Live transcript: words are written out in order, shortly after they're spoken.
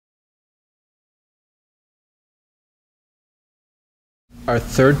Our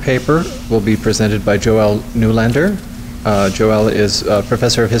third paper will be presented by Joelle Neulander. Joelle is a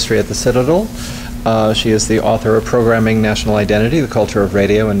professor of history at the Citadel. She is the author of Programming National Identity, the Culture of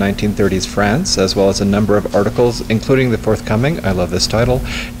Radio in 1930s France, as well as a number of articles, including the forthcoming, I love this title,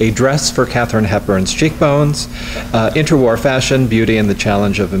 A Dress for Katharine Hepburn's Cheekbones, Interwar Fashion, Beauty and the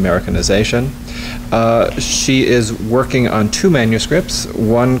Challenge of Americanization. She is working on two manuscripts,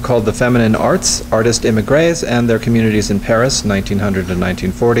 one called The Feminine Arts, Artist Immigrés and Their Communities in Paris, 1900 to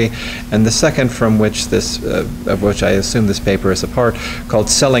 1940, and the second from which of which I assume this paper is a part, called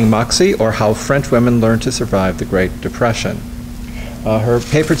Selling Moxie, or How French Women Learned to Survive the Great Depression. Her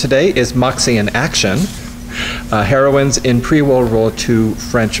paper today is Moxie in Action, Heroines in Pre-World War II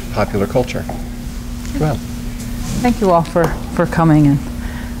French Popular Culture. Well, thank you all for coming and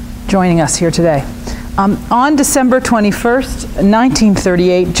joining us here today. On December 21st,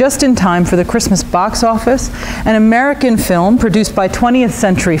 1938, just in time for the Christmas box office, an American film produced by 20th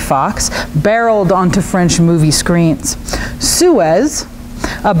Century Fox barreled onto French movie screens. Suez,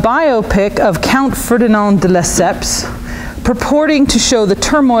 a biopic of Count Ferdinand de Lesseps, purporting to show the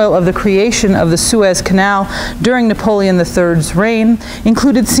turmoil of the creation of the Suez Canal during Napoleon III's reign,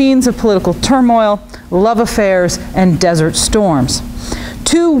 included scenes of political turmoil, love affairs, and desert storms.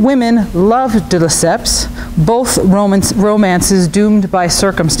 Two women loved de Lesseps, both romances doomed by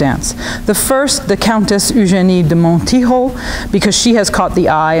circumstance. The first, the Countess Eugénie de Montijo, because she has caught the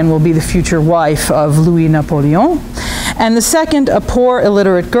eye and will be the future wife of Louis Napoleon. And the second, a poor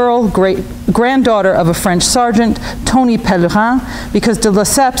illiterate girl, granddaughter of a French sergeant, Tony Pellerin, because de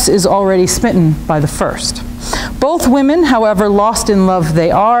Lesseps is already smitten by the first. Both women, however lost in love they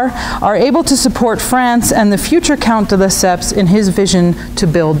are able to support France and the future Count de Lesseps in his vision to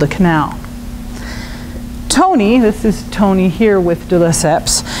build the canal. Tony, this is Tony here with de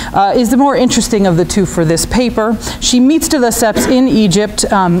Lesseps, is the more interesting of the two for this paper. She meets de Lesseps in Egypt,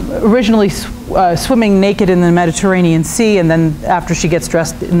 originally swimming naked in the Mediterranean Sea, and then after she gets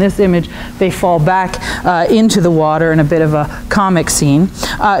dressed in this image, they fall back into the water in a bit of a comic scene.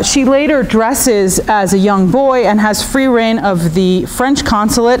 She later dresses as a young boy and has free reign of the French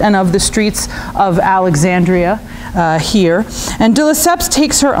consulate and of the streets of Alexandria here. And de Lesseps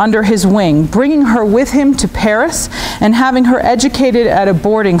takes her under his wing, bringing her with him to Paris and having her educated at a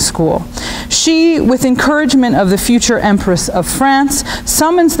boarding school. She, with encouragement of the future Empress of France,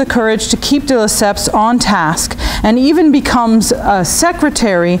 summons the courage to keep de Lesseps on task and even becomes a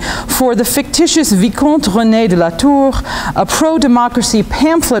secretary for the fictitious Vicomte René de la Tour, a pro-democracy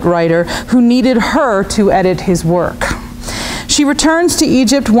pamphlet writer who needed her to edit his work. She returns to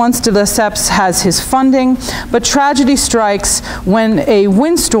Egypt once de Lesseps has his funding, but tragedy strikes when a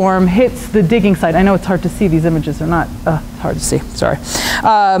windstorm hits the digging site. I know it's hard to see, these images are not, it's hard to see, sorry.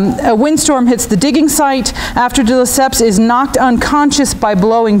 A windstorm hits the digging site after de Lesseps is knocked unconscious by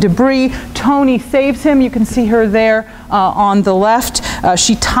blowing debris. Tony saves him, you can see her there on the left.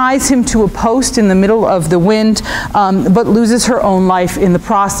 She ties him to a post in the middle of the wind, but loses her own life in the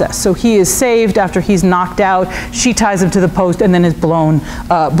process. So he is saved after he's knocked out. She ties him to the post and then is blown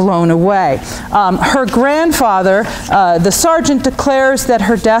away. Her grandfather, the sergeant, declares that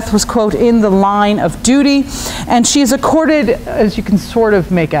her death was, quote, in the line of duty, and she is accorded, as you can sort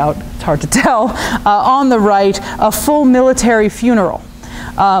of make out, it's hard to tell, on the right, a full military funeral.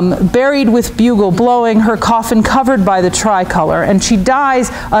 Buried with bugle blowing, her coffin covered by the tricolor, and she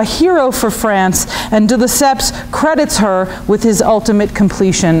dies a hero for France, and de Lesseps credits her with his ultimate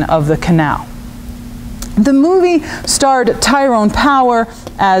completion of the canal. The movie starred Tyrone Power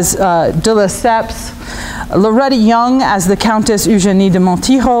as de Lesseps, Loretta Young as the Countess Eugénie de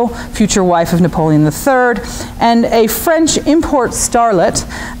Montijo, future wife of Napoleon III, and a French import starlet,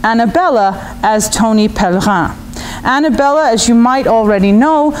 Annabella, as Tony Pellerin. Annabella, as you might already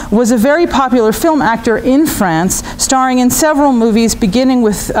know, was a very popular film actor in France, starring in several movies, beginning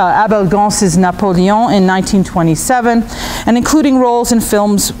with Abel Gance's Napoleon in 1927, and including roles in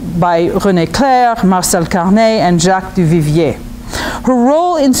films by René Clair, Marcel Carné, and Jacques Duvivier. Her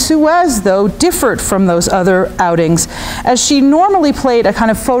role in Suez, though, differed from those other outings, as she normally played a kind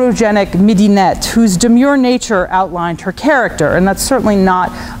of photogenic midinette whose demure nature outlined her character, and that's certainly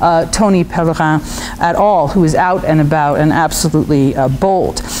not Tony Pellerin at all, who is out and about and absolutely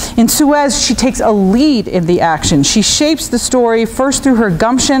bold. In Suez, she takes a lead in the action. She shapes the story first through her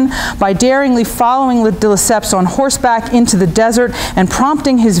gumption by daringly following de Lesseps on horseback into the desert and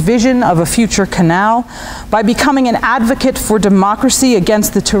prompting his vision of a future canal, by becoming an advocate for democracy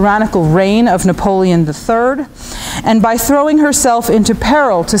against the tyrannical reign of Napoleon III, and by throwing herself into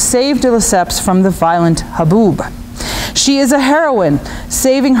peril to save de Lesseps from the violent Haboub. She is a heroine,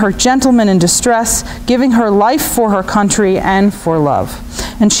 saving her gentleman in distress, giving her life for her country and for love.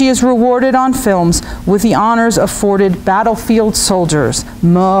 And she is rewarded on films with the honors afforded battlefield soldiers,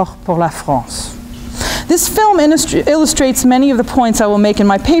 mort pour la France. This film illustrates many of the points I will make in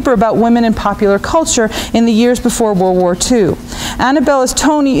my paper about women in popular culture in the years before World War II. Annabella's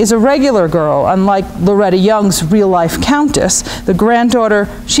Tony is a regular girl, unlike Loretta Young's real-life countess.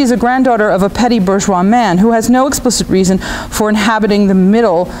 She's a granddaughter of a petty bourgeois man who has no explicit reason for inhabiting the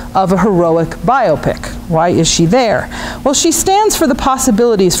middle of a heroic biopic. Why is she there? Well, she stands for the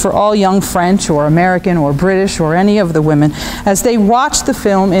possibilities for all young French or American or British or any of the women as they watch the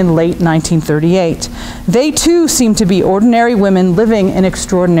film in late 1938. They too seem to be ordinary women living in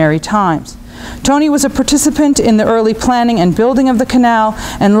extraordinary times. Tony was a participant in the early planning and building of the canal,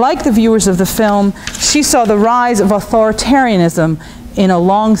 and like the viewers of the film, she saw the rise of authoritarianism in a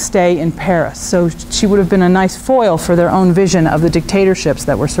long stay in Paris. So she would have been a nice foil for their own vision of the dictatorships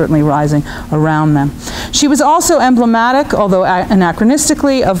that were certainly rising around them. She was also emblematic, although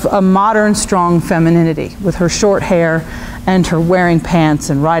anachronistically, of a modern strong femininity, with her short hair and her wearing pants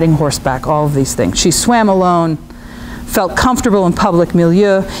and riding horseback, all of these things. She swam alone, felt comfortable in public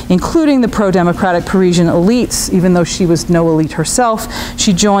milieu, including the pro-democratic Parisian elites. Even though she was no elite herself,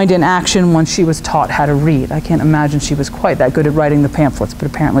 she joined in action when she was taught how to read. I can't imagine she was quite that good at writing the pamphlets, but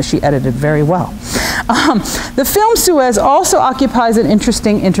apparently she edited very well. The film Suez also occupies an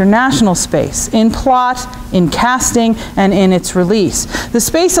interesting international space in plot, in casting, and in its release. The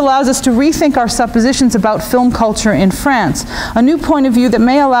space allows us to rethink our suppositions about film culture in France, a new point of view that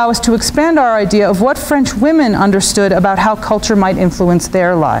may allow us to expand our idea of what French women understood about how culture might influence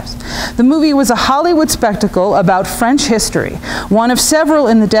their lives. The movie was a Hollywood spectacle about French history, one of several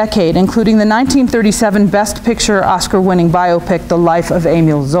in the decade, including the 1937 Best Picture Oscar-winning biopic, The Life of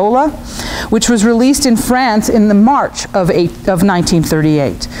Émile Zola, which was released in France in the March of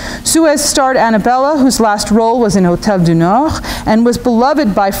 1938. Suez starred Annabella, whose last role was in Hôtel du Nord, and was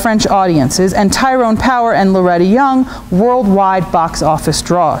beloved by French audiences, and Tyrone Power and Loretta Young, worldwide box office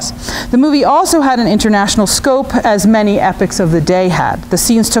draws. The movie also had an international scope, as many epics of the day had. The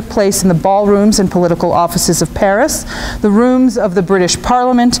scenes took place in the ballrooms and political offices of Paris, the rooms of the British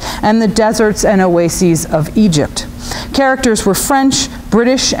Parliament, and the deserts and oases of Egypt. Characters were French,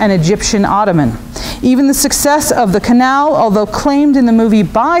 British, and Egyptian Ottoman. Even the success of the canal, although claimed in the movie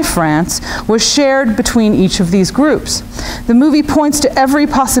by France, was shared between each of these groups. The movie points to every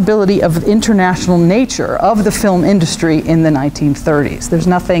possibility of the international nature of the film industry in the 1930s. There's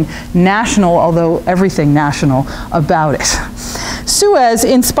nothing national, although everything national, about it. Suez,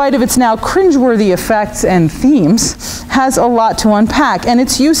 in spite of its now cringeworthy effects and themes, has a lot to unpack, and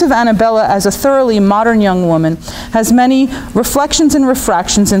its use of Annabella as a thoroughly modern young woman has many reflections and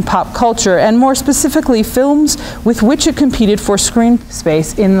refractions in pop culture, and more specifically films with which it competed for screen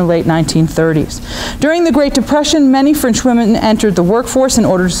space in the late 1930s. During the Great Depression, many French women entered the workforce in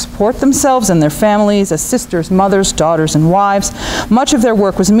order to support themselves and their families as sisters, mothers, daughters, and wives. Much of their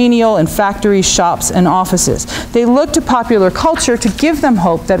work was menial in factories, shops, and offices. They looked to popular culture to give them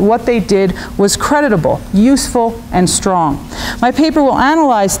hope that what they did was creditable, useful, and strong. My paper will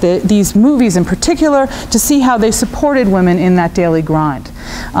analyze these movies in particular to see how they supported women in that daily grind.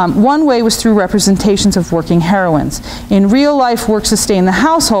 One way was through representations of working heroines. In real life, work sustained the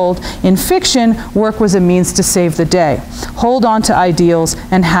household. In fiction, work was a means to save the day, hold on to ideals,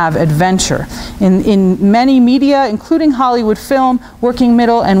 and have adventure. In many media, including Hollywood film, working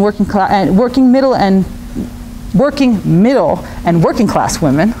middle and working class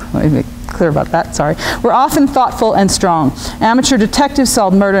women, let me be clear about that, sorry, were often thoughtful and strong. Amateur detectives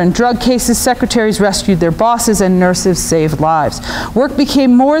solved murder and drug cases, secretaries rescued their bosses, and nurses saved lives. Work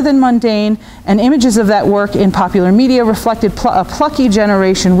became more than mundane, and images of that work in popular media reflected a plucky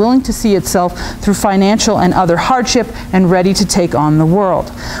generation willing to see itself through financial and other hardship and ready to take on the world.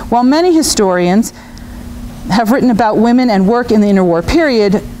 While many historians have written about women and work in the interwar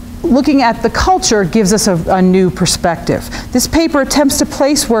period, looking at the culture gives us a new perspective. This paper attempts to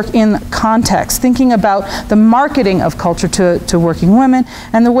place work in context, thinking about the marketing of culture to working women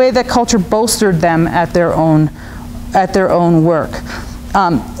and the way that culture bolstered them at their own work.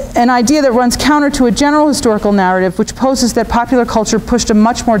 An idea that runs counter to a general historical narrative which poses that popular culture pushed a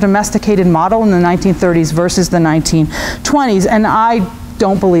much more domesticated model in the 1930s versus the 1920s, and I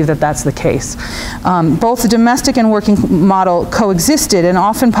don't believe that that's the case. Both the domestic and working model coexisted, and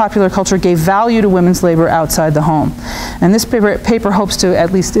often popular culture gave value to women's labor outside the home. And this paper hopes to,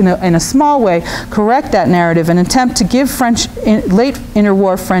 at least in a small way, correct that narrative and attempt to give late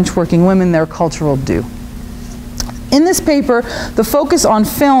interwar French working women their cultural due. In this paper, the focus on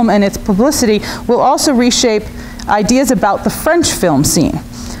film and its publicity will also reshape ideas about the French film scene,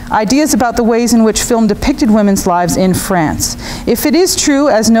 ideas about the ways in which film depicted women's lives in France. If it is true,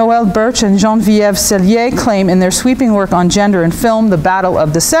 as Noël Birch and Geneviève Cellier claim in their sweeping work on gender and film, The Battle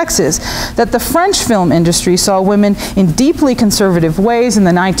of the Sexes, that the French film industry saw women in deeply conservative ways in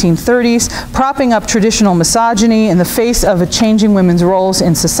the 1930s, propping up traditional misogyny in the face of a changing women's roles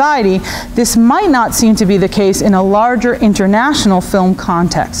in society, this might not seem to be the case in a larger international film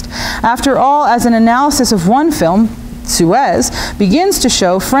context. After all, as an analysis of one film, Suez, begins to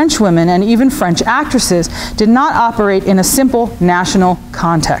show, French women and even French actresses did not operate in a simple national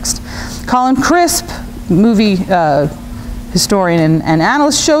context. Colin Crisp, movie historian and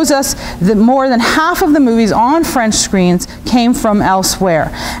analyst, shows us that more than half of the movies on French screens came from elsewhere,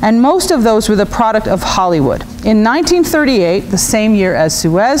 and most of those were the product of Hollywood. In 1938, the same year as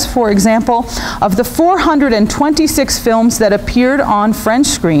Suez, for example, of the 426 films that appeared on French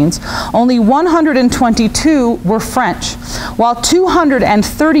screens, only 122 were French, while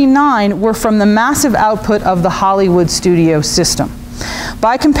 239 were from the massive output of the Hollywood studio system.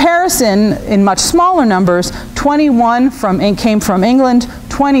 By comparison, in much smaller numbers, 21 came from England,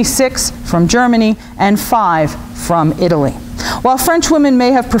 26 from Germany, and 5 from Italy. While French women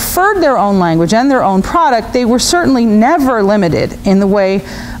may have preferred their own language and their own product, they were certainly never limited in the way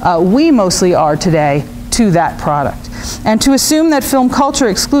we mostly are today to that product. And to assume that film culture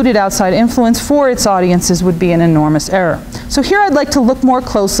excluded outside influence for its audiences would be an enormous error. So here I'd like to look more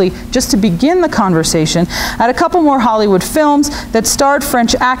closely, just to begin the conversation, at a couple more Hollywood films that starred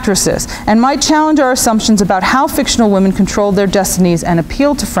French actresses and might challenge our assumptions about how fictional women controlled their destinies and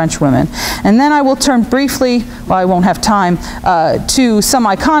appealed to French women. And then I will turn briefly, well, I won't have time, to some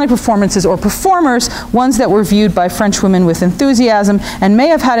iconic performances or performers, ones that were viewed by French women with enthusiasm and may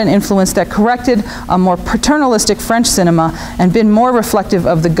have had an influence that corrected a more paternalistic French cinema and been more reflective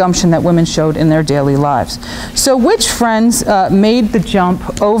of the gumption that women showed in their daily lives. So which friends made the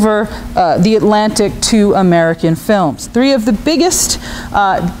jump over the Atlantic to American films? Three of the biggest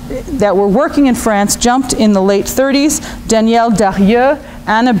that were working in France jumped in the late 30s: Danielle Darrieux,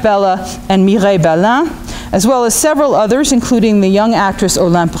 Annabella, and Mireille Balin, as well as several others, including the young actress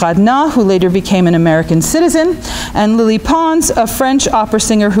Olympe Radnat, who later became an American citizen, and Lily Pons, a French opera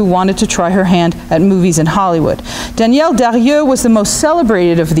singer who wanted to try her hand at movies in Hollywood. Danielle Darrieux was the most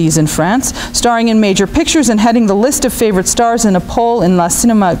celebrated of these in France, starring in major pictures and heading the list of favorite stars in a poll in La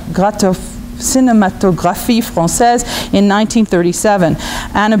Cinématographie Française in 1937.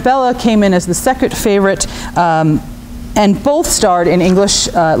 Annabella came in as the second favorite, and both starred in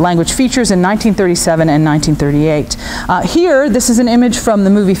English language features in 1937 and 1938. Here, this is an image from the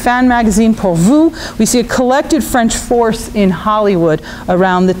movie fan magazine Pour Vous. We see a collected French force in Hollywood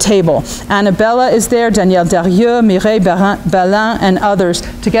around the table. Annabella is there, Danielle Darrieux, Mireille Balin, and others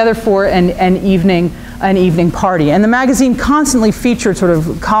together for an evening party. And the magazine constantly featured sort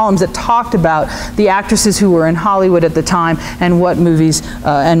of columns that talked about the actresses who were in Hollywood at the time and what movies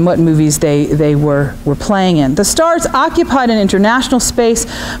they were playing in. The stars occupied an international space,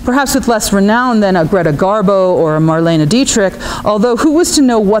 perhaps with less renown than a Greta Garbo or a Marlene Dietrich, although who was to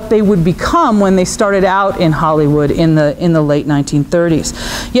know what they would become when they started out in Hollywood in the late 1930s.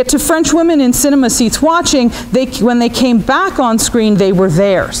 Yet to French women in cinema seats watching, when they came back on screen, they were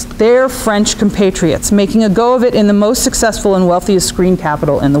theirs, their French compatriots, making a go of it in the most successful and wealthiest screen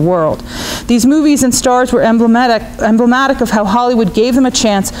capital in the world. These movies and stars were emblematic of how Hollywood gave them a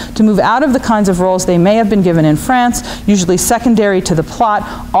chance to move out of the kinds of roles they may have been given in France, usually secondary to the plot,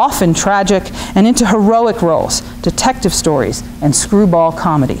 often tragic, and into heroic roles, detective stories, and screwball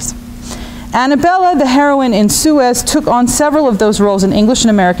comedies. Annabella, the heroine in Suez, took on several of those roles in English and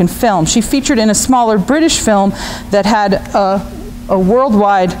American film. She featured in a smaller British film that had a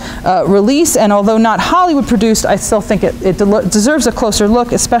worldwide release, and although not Hollywood produced, I still think it deserves a closer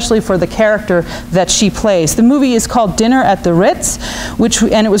look, especially for the character that she plays. The movie is called Dinner at the Ritz,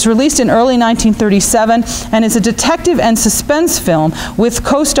 and it was released in early 1937, and is a detective and suspense film with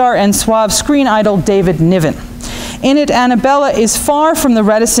co-star and suave screen idol David Niven. In it, Annabella is far from the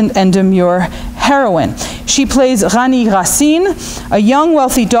reticent and demure heroine. She plays Rani Racine, a young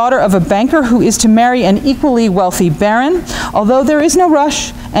wealthy daughter of a banker who is to marry an equally wealthy baron, although there is no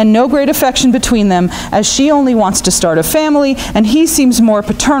rush and no great affection between them, as she only wants to start a family and he seems more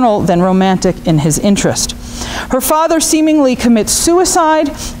paternal than romantic in his interest. Her father seemingly commits suicide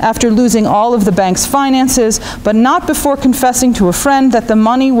after losing all of the bank's finances, but not before confessing to a friend that the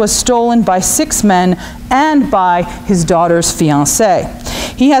money was stolen by 6 men and by his daughter's fiancé.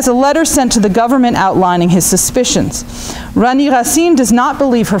 He has a letter sent to the government outlining his suspicions. Rani Racine does not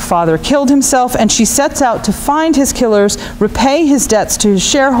believe her father killed himself, and she sets out to find his killers, repay his debts to his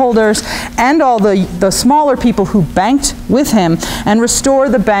shareholders and all the smaller people who banked with him, and restore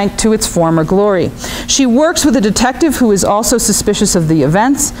the bank to its former glory. She works with a detective who is also suspicious of the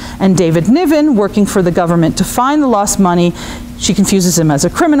events, and David Niven, working for the government to find the lost money. She confuses him as a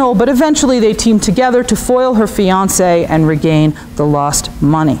criminal, but eventually they team together to foil her fiancé and regain the lost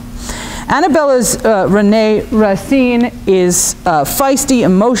money. Annabella's Renée Racine is feisty,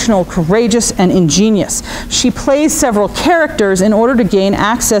 emotional, courageous, and ingenious. She plays several characters in order to gain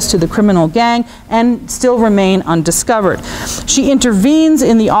access to the criminal gang and still remain undiscovered. She intervenes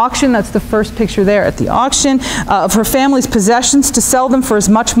in the auction, that's the first picture there at the auction, of her family's possessions to sell them for as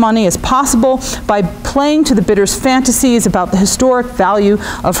much money as possible by playing to the bidder's fantasies about the historic value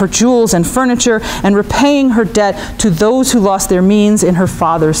of her jewels and furniture and repaying her debt to those who lost their means in her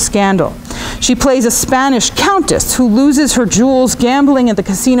father's scandal. She plays a Spanish countess who loses her jewels gambling at the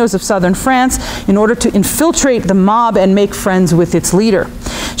casinos of southern France in order to infiltrate the mob and make friends with its leader.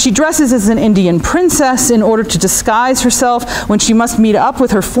 She dresses as an Indian princess in order to disguise herself when she must meet up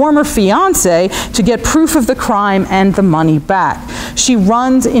with her former fiancé to get proof of the crime and the money back. She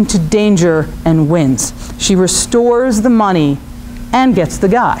runs into danger and wins. She restores the money and gets the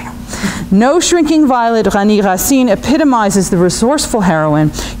guy. No Shrinking Violet, Rani Racine epitomizes the resourceful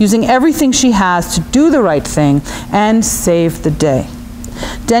heroine, using everything she has to do the right thing and save the day.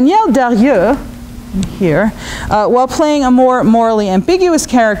 Danielle Darrieux, here, while playing a more morally ambiguous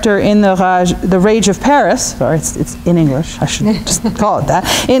character in The Rage of Paris, sorry, it's in English, I should just call it that,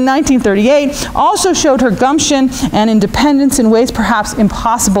 in 1938, also showed her gumption and independence in ways perhaps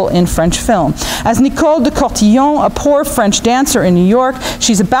impossible in French film. As Nicole de Courtillon, a poor French dancer in New York,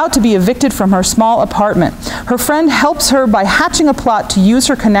 she's about to be evicted from her small apartment. Her friend helps her by hatching a plot to use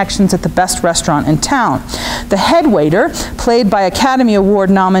her connections at the best restaurant in town. The head waiter, played by Academy Award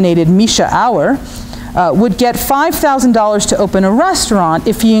nominated Misha Auer, would get $5,000 to open a restaurant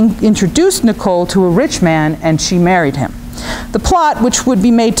if he introduced Nicole to a rich man and she married him. The plot, which would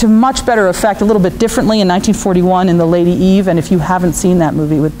be made to much better effect a little bit differently in 1941 in The Lady Eve, and if you haven't seen that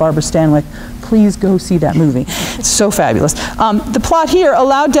movie with Barbara Stanwyck, please go see that movie. It's so fabulous. The plot here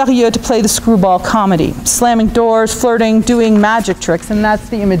allowed Darrieux to play the screwball comedy, slamming doors, flirting, doing magic tricks, and that's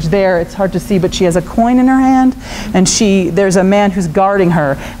the image there. It's hard to see, but she has a coin in her hand, and there's a man who's guarding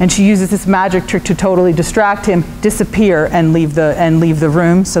her, and she uses this magic trick to totally distract him, disappear, and leave the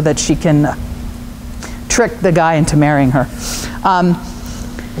room so that she can trick the guy into marrying her.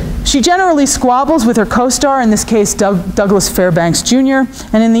 She generally squabbles with her co-star, in this case Douglas Fairbanks Jr.,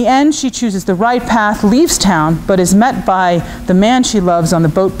 and in the end she chooses the right path, leaves town, but is met by the man she loves on the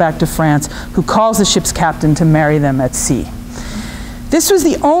boat back to France, who calls the ship's captain to marry them at sea. This was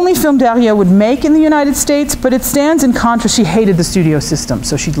the only film Darrieux would make in the United States, but it stands in contrast. She hated the studio system,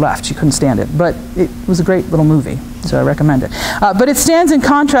 so she left. She couldn't stand it, but it was a great little movie, so I recommend it. But it stands in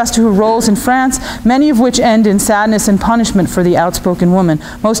contrast to her roles in France, many of which end in sadness and punishment for the outspoken woman.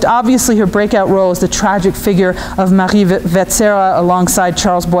 Most obviously, her breakout role is the tragic figure of Marie Vetsera alongside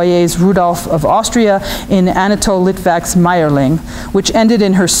Charles Boyer's Rudolph of Austria in Anatole Litvak's Meyerling, which ended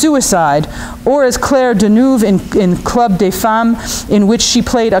in her suicide, or as Claire Deneuve in Club des Femmes, in which she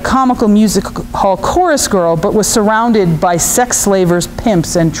played a comical music hall chorus girl but was surrounded by sex slavers,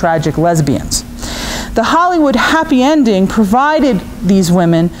 pimps, and tragic lesbians. The Hollywood happy ending provided these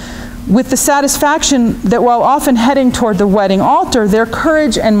women with the satisfaction that while often heading toward the wedding altar, their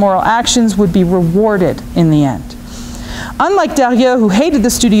courage and moral actions would be rewarded in the end. Unlike Darrieux, who hated the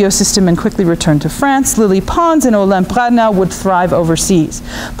studio system and quickly returned to France, Lily Pons and Olympe Bradnow would thrive overseas.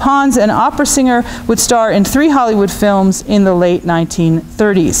 Pons, an opera singer, would star in 3 Hollywood films in the late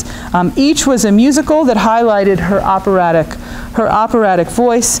 1930s. Each was a musical that highlighted her operatic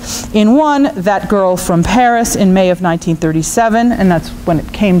voice. In one, That Girl from Paris, in May of 1937, and that's when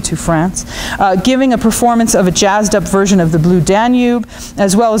it came to France, giving a performance of a jazzed-up version of the Blue Danube,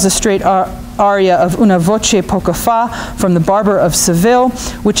 as well as a straight aria of Una voce poco fa from The Barber of Seville,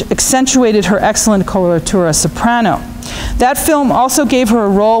 which accentuated her excellent coloratura soprano. That film also gave her a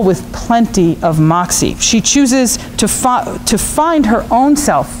role with plenty of moxie. She chooses to find her own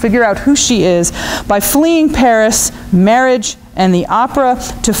self, figure out who she is, by fleeing Paris, marriage, and the opera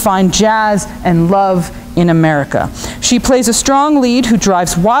to find jazz and love in America. She plays a strong lead who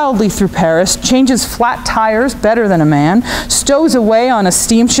drives wildly through Paris, changes flat tires better than a man, stows away on a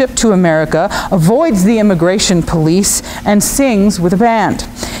steamship to America, avoids the immigration police, and sings with a band.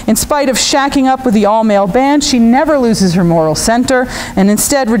 In spite of shacking up with the all-male band, she never loses her moral center and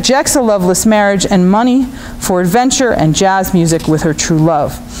instead rejects a loveless marriage and money for adventure and jazz music with her true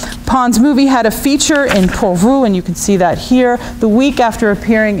love. Pon's movie had a feature in Pour Vous, and you can see that here, the week after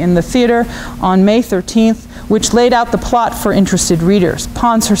appearing in the theater on May 13th, which laid out the plot for interested readers.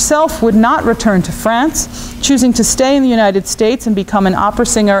 Pons herself would not return to France, choosing to stay in the United States and become an opera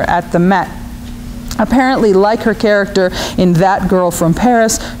singer at the Met. Apparently, like her character in That Girl from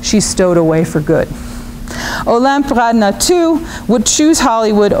Paris, she stowed away for good. Olympe Radna, too, would choose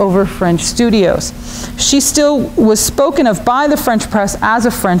Hollywood over French studios. She still was spoken of by the French press as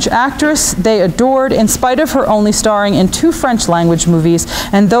a French actress they adored, in spite of her only starring in 2 French-language movies,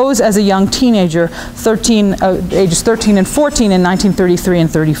 and those as a young teenager, ages 13 and 14 in 1933 and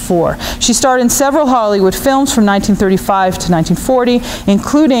 34. She starred in several Hollywood films from 1935 to 1940,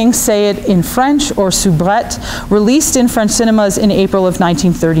 including Say It in French or Soubrette, released in French cinemas in April of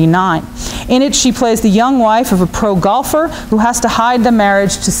 1939. In it, she plays the young wife of a pro golfer who has to hide the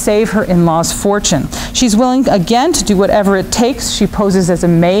marriage to save her in-laws' fortune. She's willing again to do whatever it takes. She poses as a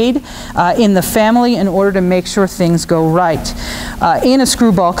maid in the family in order to make sure things go right. In a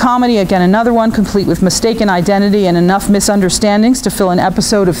screwball comedy, again another one complete with mistaken identity and enough misunderstandings to fill an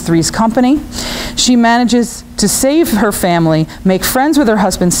episode of Three's Company, she manages to save her family, make friends with her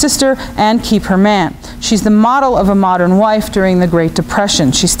husband's sister, and keep her man. She's the model of a modern wife during the Great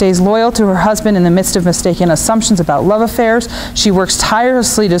Depression. She stays loyal to her husband in the midst of mistaken assumptions about love affairs. She works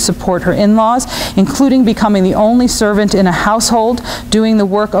tirelessly to support her in-laws, including becoming the only servant in a household, doing the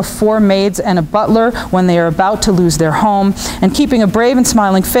work of 4 maids and a butler when they are about to lose their home, and keeping a brave and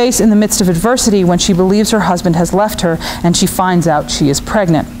smiling face in the midst of adversity when she believes her husband has left her and she finds out she is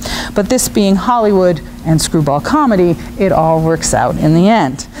pregnant. But this being Hollywood and screwball comedy, it all works out in the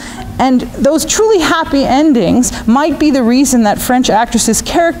end. And those truly happy endings might be the reason that French actresses'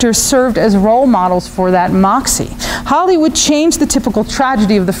 characters served as role models for that Moxie. Hollywood changed the typical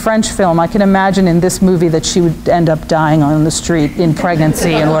tragedy of the French film. I can imagine in this movie that she would end up dying on the street in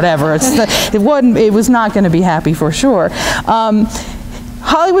pregnancy and whatever. It was not going to be happy for sure.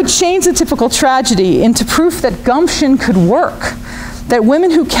 Hollywood changed the typical tragedy into proof that gumption could work, that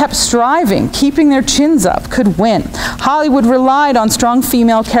women who kept striving, keeping their chins up, could win. Hollywood relied on strong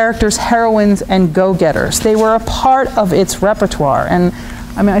female characters, heroines, and go-getters. They were a part of its repertoire. And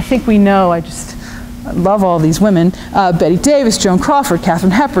I mean, I think we know, I love all these women. Betty Davis, Joan Crawford,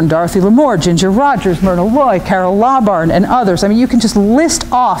 Katharine Hepburn, Dorothy Lamour, Ginger Rogers, Myrna Loy, Carol Lombard, and others. I mean, you can just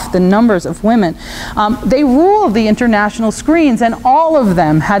list off the numbers of women. They ruled the international screens, and all of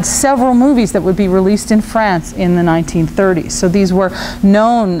them had several movies that would be released in France in the 1930s. So these were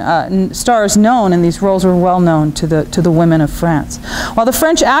known, stars known, and these roles were well known to the women of France. While the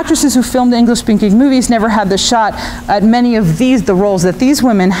French actresses who filmed English-speaking movies never had the shot at many of the roles that these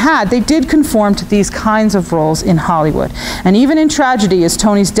women had, they did conform to these kinds of roles in Hollywood. And even in tragedy, as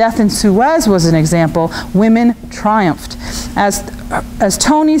Tony's death in Suez was an example, women triumphed. As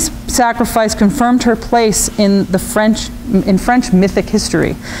Tony's sacrifice confirmed her place in French mythic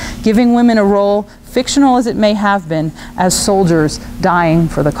history, giving women a role, fictional as it may have been, as soldiers dying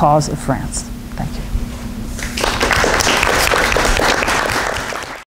for the cause of France.